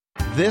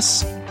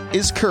This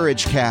is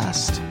Courage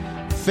Cast.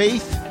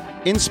 Faith,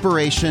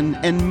 inspiration,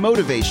 and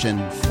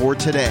motivation for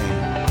today.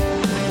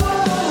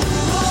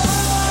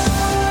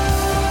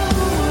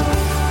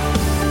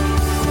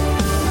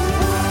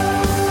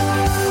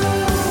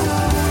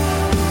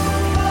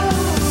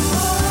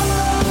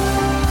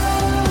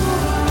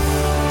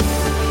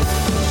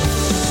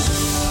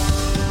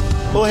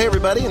 Well, hey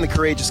everybody in the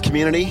Courageous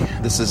community.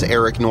 This is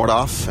Eric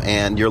Nordoff,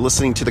 and you're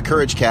listening to the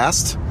Courage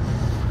Cast.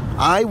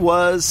 I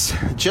was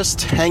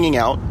just hanging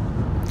out,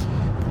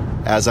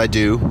 as I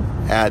do,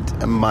 at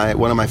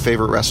one of my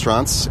favorite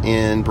restaurants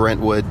in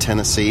Brentwood,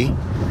 Tennessee,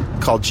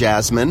 called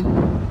Jasmine,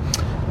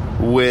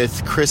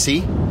 with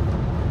Chrissy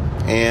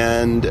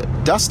and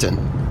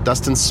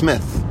Dustin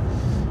Smith.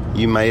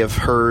 You may have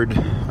heard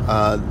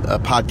a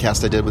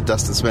podcast I did with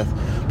Dustin Smith.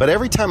 But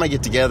every time I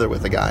get together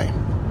with a guy,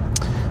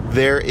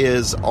 there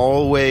is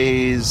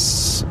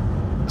always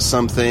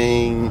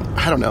something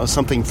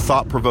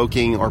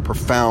thought-provoking or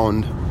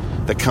profound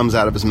that comes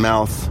out of his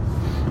mouth,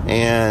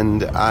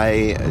 and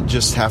I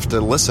just have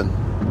to listen.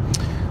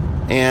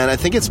 And I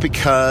think it's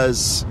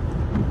because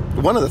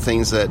one of the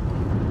things that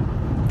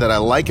I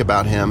like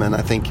about him, and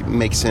I think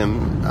makes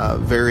him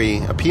very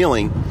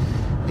appealing,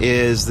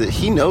 is that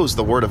he knows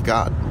the Word of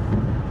God.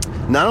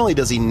 Not only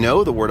does he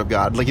know the Word of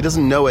God, like he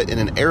doesn't know it in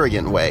an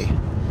arrogant way.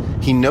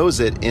 He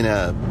knows it in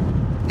a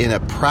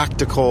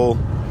practical,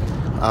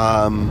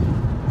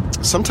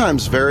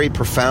 sometimes very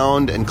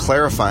profound and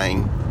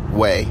clarifying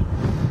way.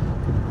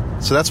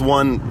 So that's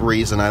one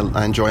reason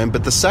I enjoy him.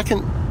 But the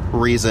second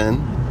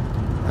reason,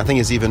 I think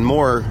is even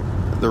more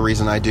the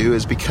reason I do,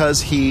 is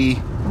because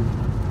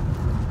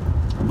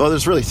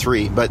there's really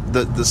three, but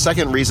the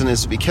second reason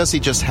is because he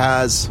just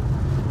has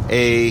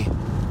a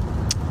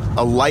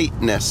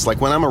lightness.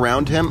 Like when I'm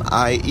around him,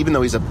 even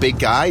though he's a big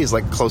guy, he's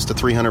like close to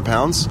 300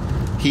 pounds,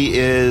 he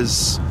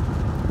is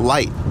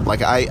light.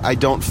 Like I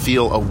don't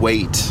feel a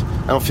weight.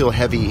 I don't feel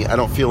heavy. I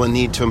don't feel a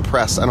need to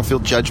impress. I don't feel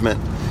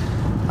judgment.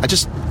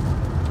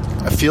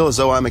 I feel as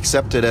though I'm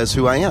accepted as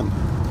who I am.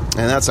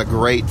 And that's a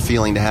great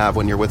feeling to have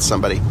when you're with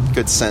somebody.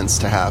 Good sense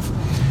to have.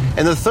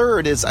 And the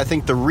third is, I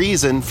think the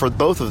reason for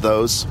both of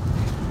those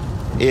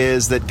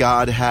is that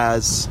God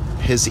has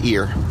his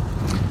ear.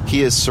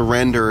 He is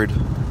surrendered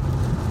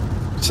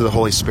to the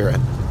Holy Spirit.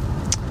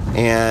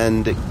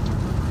 And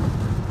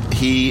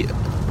he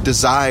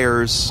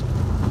desires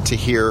to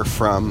hear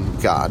from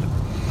God.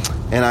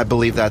 And I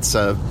believe that's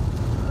a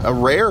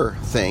rare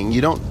thing.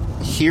 You don't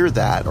hear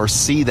that or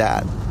see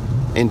that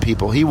in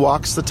people. He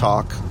walks the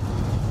talk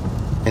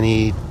and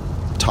he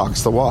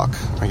talks the walk,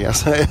 I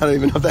guess. I don't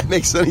even know if that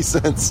makes any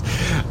sense.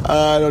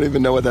 I don't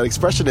even know what that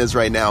expression is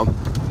right now.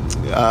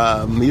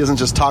 He doesn't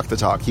just talk the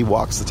talk, he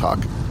walks the talk.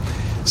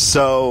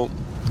 So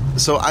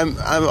I'm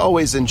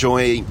always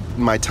enjoying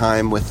my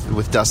time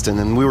with Dustin,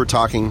 and we were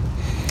talking,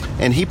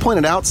 and he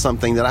pointed out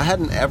something that I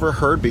hadn't ever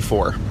heard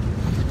before.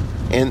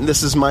 And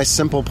this is my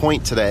simple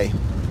point today.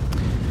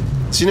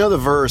 So you know the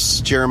verse,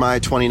 Jeremiah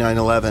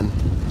 29:11,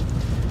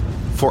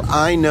 "For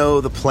I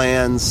know the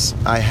plans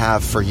I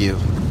have for you,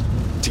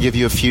 to give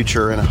you a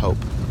future and a hope."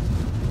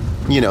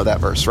 You know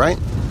that verse, right?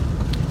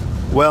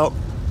 Well,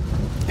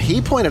 he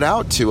pointed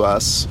out to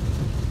us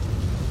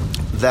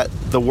that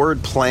the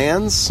word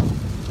plans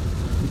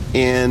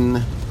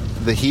in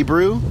the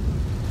Hebrew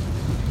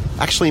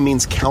actually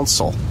means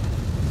counsel.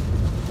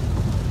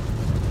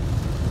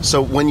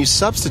 So when you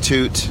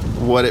substitute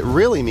what it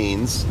really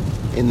means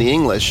in the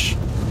English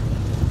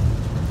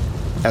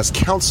as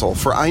counsel,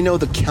 "For I know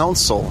the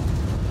counsel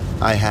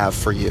I have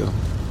for you,"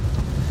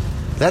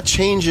 that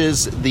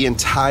changes the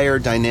entire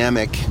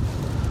dynamic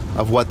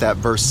of what that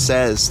verse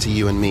says to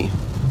you and me.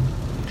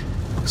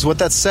 Because what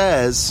that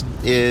says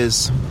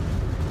is,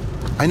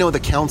 I know the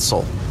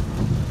counsel.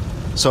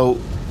 So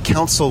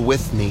counsel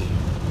with me.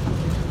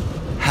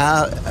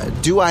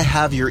 Do I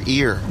have your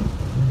ear?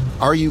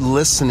 Are you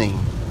listening?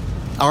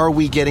 Are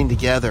we getting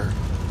together?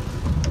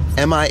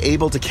 Am I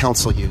able to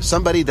counsel you?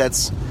 Somebody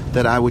that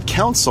I would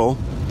counsel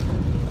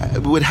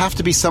would have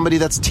to be somebody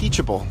that's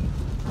teachable.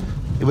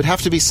 It would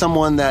have to be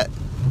someone that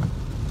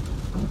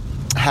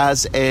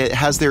has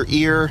their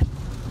ear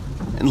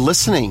and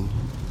listening,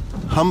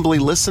 humbly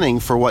listening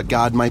for what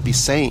God might be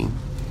saying.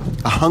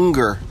 A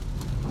hunger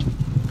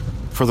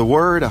for the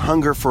Word, a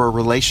hunger for a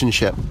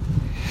relationship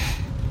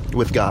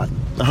with God,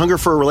 a hunger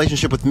for a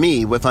relationship with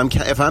me if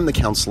I'm the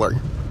counselor,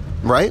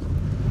 right?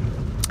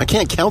 I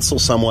can't counsel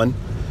someone,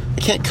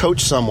 I can't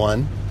coach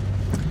someone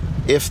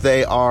if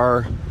they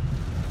are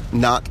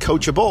not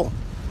coachable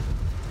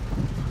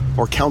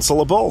or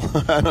counselable.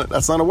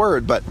 That's not a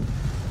word, but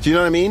do you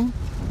know what I mean?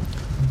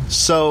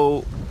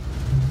 So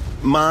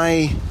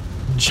my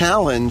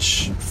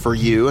challenge for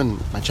you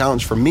and my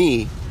challenge for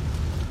me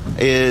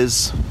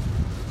is,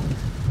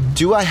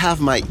 do I have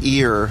my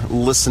ear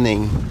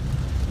listening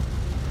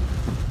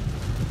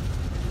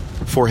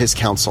for his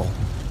counsel?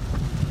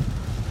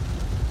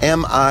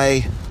 Am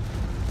I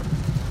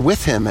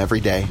with him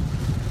every day,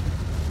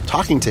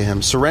 talking to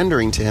him,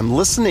 surrendering to him,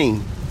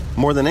 listening,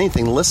 more than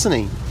anything,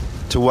 listening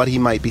to what he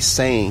might be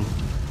saying?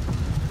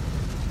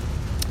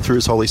 through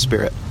his Holy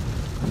Spirit.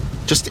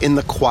 Just in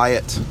the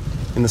quiet,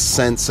 in the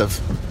sense of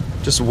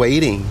just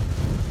waiting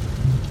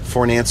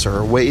for an answer,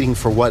 or waiting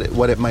for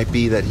what it might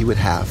be that he would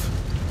have.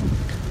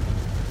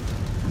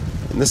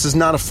 And this is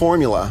not a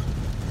formula,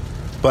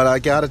 but I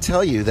got to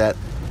tell you that,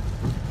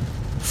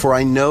 for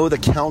I know the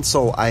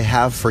counsel I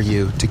have for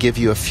you to give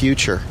you a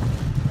future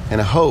and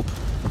a hope.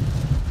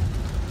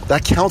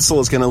 That counsel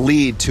is going to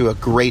lead to a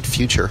great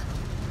future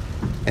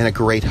and a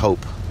great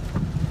hope.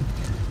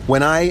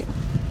 When I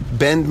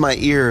bend my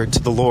ear to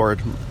the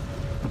Lord,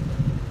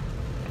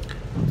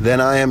 then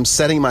I am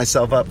setting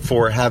myself up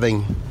for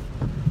having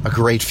a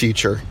great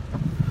future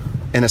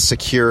and a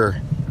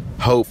secure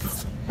hope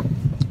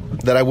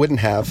that I wouldn't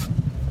have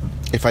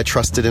if I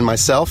trusted in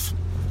myself,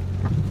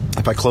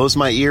 if I closed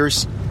my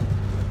ears,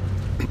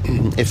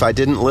 if I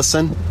didn't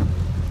listen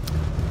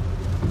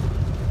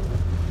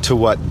to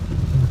what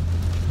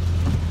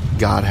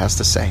God has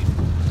to say.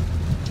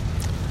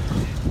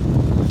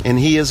 And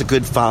he is a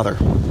good father.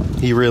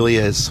 He really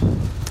is.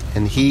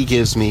 And he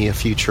gives me a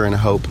future and a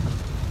hope.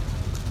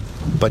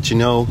 But you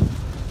know,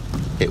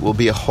 it will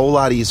be a whole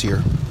lot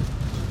easier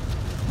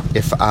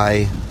if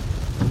I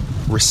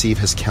receive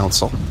his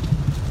counsel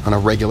on a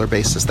regular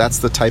basis. That's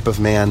the type of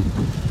man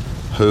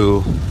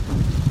who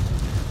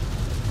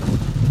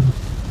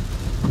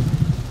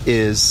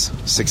is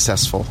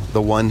successful.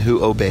 The one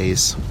who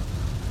obeys.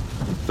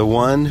 The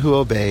one who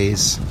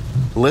obeys,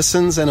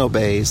 listens and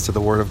obeys to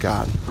the word of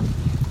God,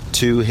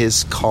 to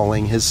his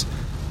calling, his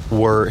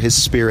word,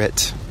 his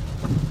spirit,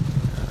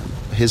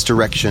 his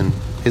direction,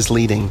 his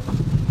leading.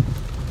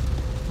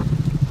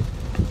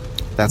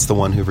 That's the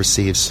one who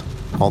receives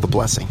all the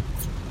blessing.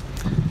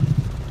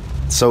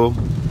 So,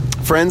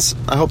 friends,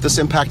 I hope this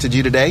impacted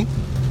you today.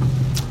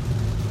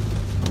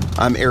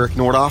 I'm Eric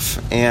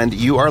Nordoff, and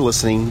you are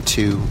listening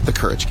to the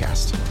Courage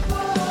Cast.